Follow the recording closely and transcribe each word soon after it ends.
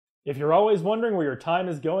If you're always wondering where your time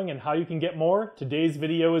is going and how you can get more, today's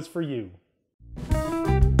video is for you.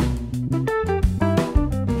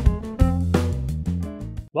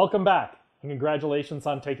 Welcome back, and congratulations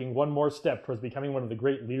on taking one more step towards becoming one of the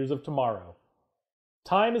great leaders of tomorrow.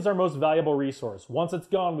 Time is our most valuable resource. Once it's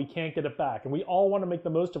gone, we can't get it back, and we all want to make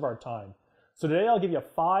the most of our time. So today I'll give you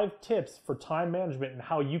 5 tips for time management and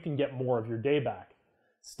how you can get more of your day back.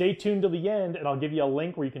 Stay tuned to the end, and I'll give you a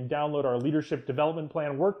link where you can download our Leadership Development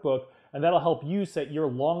Plan workbook, and that'll help you set your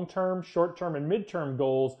long-term, short-term, and mid-term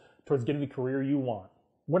goals towards getting the career you want.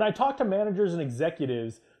 When I talk to managers and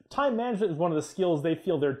executives, time management is one of the skills they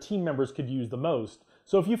feel their team members could use the most.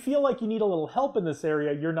 So if you feel like you need a little help in this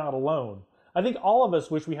area, you're not alone. I think all of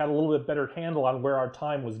us wish we had a little bit better handle on where our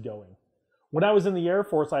time was going. When I was in the Air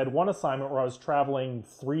Force, I had one assignment where I was traveling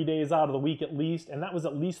 3 days out of the week at least, and that was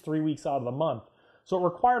at least 3 weeks out of the month. So it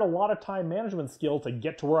required a lot of time management skill to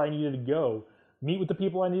get to where I needed to go, meet with the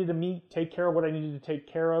people I needed to meet, take care of what I needed to take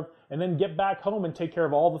care of, and then get back home and take care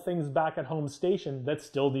of all the things back at home station that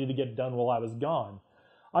still needed to get done while I was gone.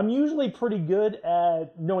 I'm usually pretty good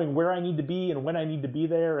at knowing where I need to be and when I need to be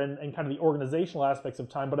there and kind of the organizational aspects of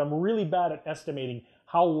time, but I'm really bad at estimating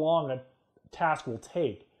how long a task will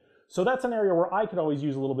take. So that's an area where I could always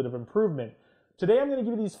use a little bit of improvement. Today I'm going to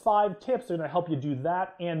give you these 5 tips that are going to help you do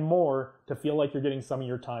that and more to feel like you're getting some of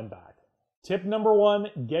your time back. Tip number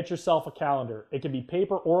 1, get yourself a calendar. It can be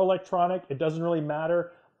paper or electronic, it doesn't really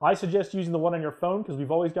matter. I suggest using the one on your phone because we've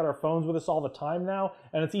always got our phones with us all the time now,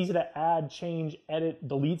 and it's easy to add, change, edit,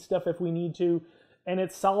 delete stuff if we need to, and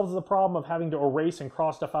it solves the problem of having to erase and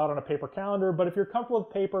cross stuff out on a paper calendar. But if you're comfortable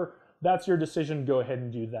with paper, that's your decision, go ahead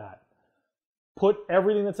and do that. Put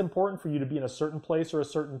everything that's important for you to be in a certain place or a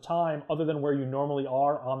certain time other than where you normally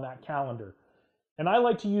are on that calendar. And I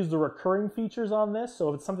like to use the recurring features on this, so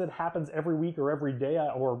if it's something that happens every week or every day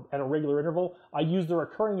or at a regular interval, I use the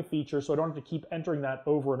recurring feature so I don't have to keep entering that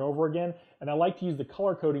over and over again. And I like to use the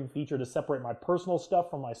color coding feature to separate my personal stuff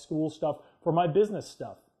from my school stuff, from my business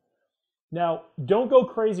stuff. Now, don't go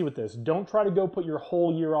crazy with this. Don't try to go put your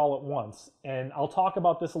whole year all at once. And I'll talk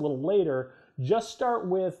about this a little later. Just start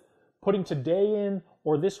with putting today in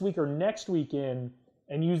or this week or next week in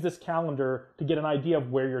and use this calendar to get an idea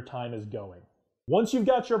of where your time is going. Once you've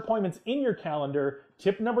got your appointments in your calendar,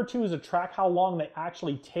 tip number 2 is to track how long they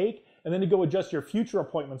actually take and then to go adjust your future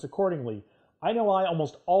appointments accordingly. I know I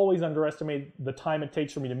almost always underestimate the time it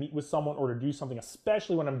takes for me to meet with someone or to do something,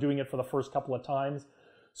 especially when I'm doing it for the first couple of times.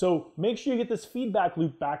 So make sure you get this feedback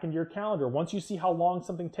loop back into your calendar. Once you see how long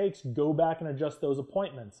something takes, go back and adjust those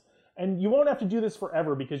appointments. And you won't have to do this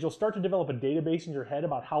forever because you'll start to develop a database in your head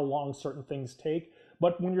about how long certain things take.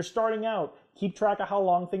 But when you're starting out, keep track of how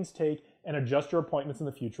long things take and adjust your appointments in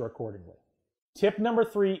the future accordingly. Tip number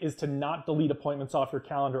 3 is to not delete appointments off your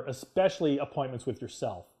calendar, especially appointments with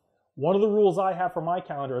yourself. One of the rules I have for my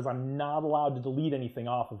calendar is I'm not allowed to delete anything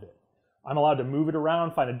off of it. I'm allowed to move it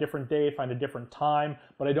around, find a different day, find a different time,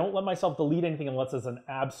 but I don't let myself delete anything unless it's an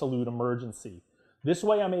absolute emergency. This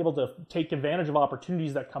way I'm able to take advantage of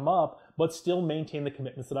opportunities that come up, but still maintain the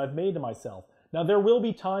commitments that I've made to myself. Now, there will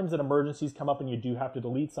be times that emergencies come up and you do have to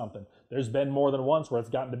delete something. There's been more than once where it's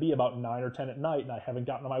gotten to be about 9 or 10 at night and I haven't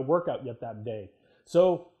gotten to my workout yet that day.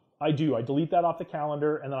 So I delete that off the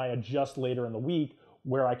calendar and then I adjust later in the week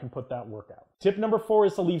where I can put that workout. Tip number 4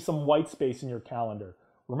 is to leave some white space in your calendar.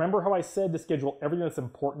 Remember how I said to schedule everything that's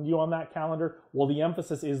important to you on that calendar? Well, the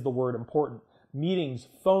emphasis is the word important. Meetings,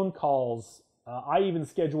 phone calls, I even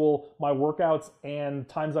schedule my workouts and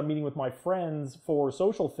times I'm meeting with my friends for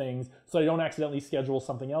social things so I don't accidentally schedule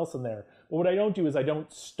something else in there. But what I don't do is I don't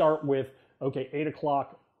start with, okay, 8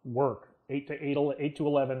 o'clock work, 8 to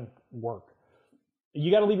 11 work. You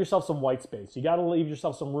got to leave yourself some white space. You got to leave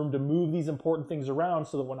yourself some room to move these important things around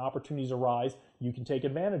so that when opportunities arise, you can take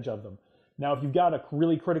advantage of them. Now, if you've got a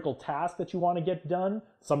really critical task that you want to get done,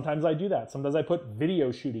 sometimes I do that. Sometimes I put video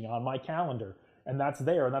shooting on my calendar. And that's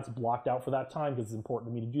there, and that's blocked out for that time because it's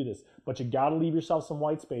important to me to do this. But you got to leave yourself some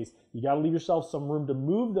white space. You got to leave yourself some room to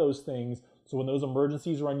move those things so when those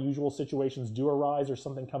emergencies or unusual situations do arise or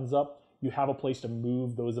something comes up, you have a place to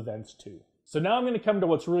move those events to. So now I'm going to come to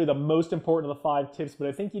what's really the most important of the 5 tips, but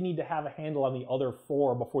I think you need to have a handle on the other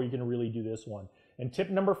 4 before you can really do this one. And tip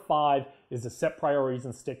number 5 is to set priorities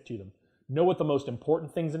and stick to them. Know what the most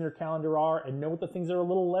important things in your calendar are and know what the things that are a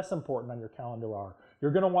little less important on your calendar are.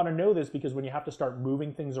 You're going to want to know this because when you have to start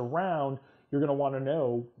moving things around, you're going to want to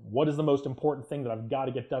know what is the most important thing that I've got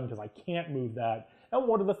to get done because I can't move that, and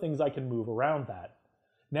what are the things I can move around that.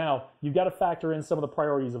 Now, you've got to factor in some of the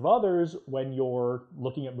priorities of others when you're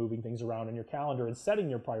looking at moving things around in your calendar and setting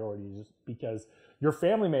your priorities, because your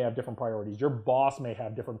family may have different priorities. Your boss may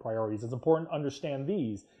have different priorities. It's important to understand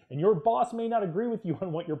these. And your boss may not agree with you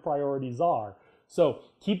on what your priorities are. So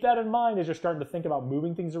keep that in mind as you're starting to think about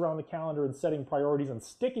moving things around the calendar and setting priorities and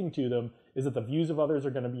sticking to them, is that the views of others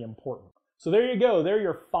are going to be important. So there you go. There are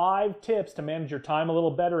your 5 tips to manage your time a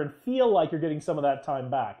little better and feel like you're getting some of that time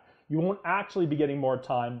back. You won't actually be getting more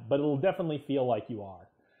time, but it'll definitely feel like you are.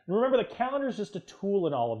 And remember, the calendar is just a tool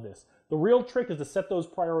in all of this. The real trick is to set those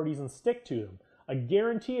priorities and stick to them. I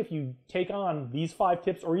guarantee if you take on these 5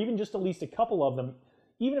 tips, or even just at least a couple of them,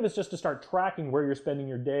 even if it's just to start tracking where you're spending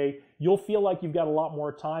your day, you'll feel like you've got a lot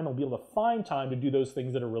more time. You'll be able to find time to do those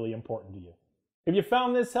things that are really important to you. If you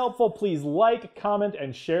found this helpful, please like, comment,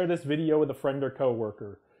 and share this video with a friend or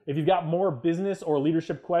coworker. If you've got more business or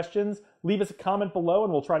leadership questions, leave us a comment below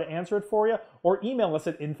and we'll try to answer it for you, or email us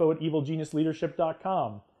at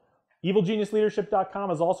info@evilgeniusleadership.com. EvilGeniusLeadership.com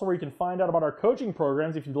is also where you can find out about our coaching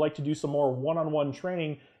programs if you'd like to do some more one-on-one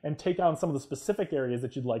training and take on some of the specific areas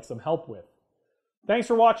that you'd like some help with. Thanks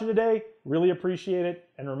for watching today. Really appreciate it.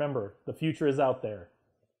 And remember, the future is out there.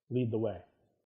 Lead the way.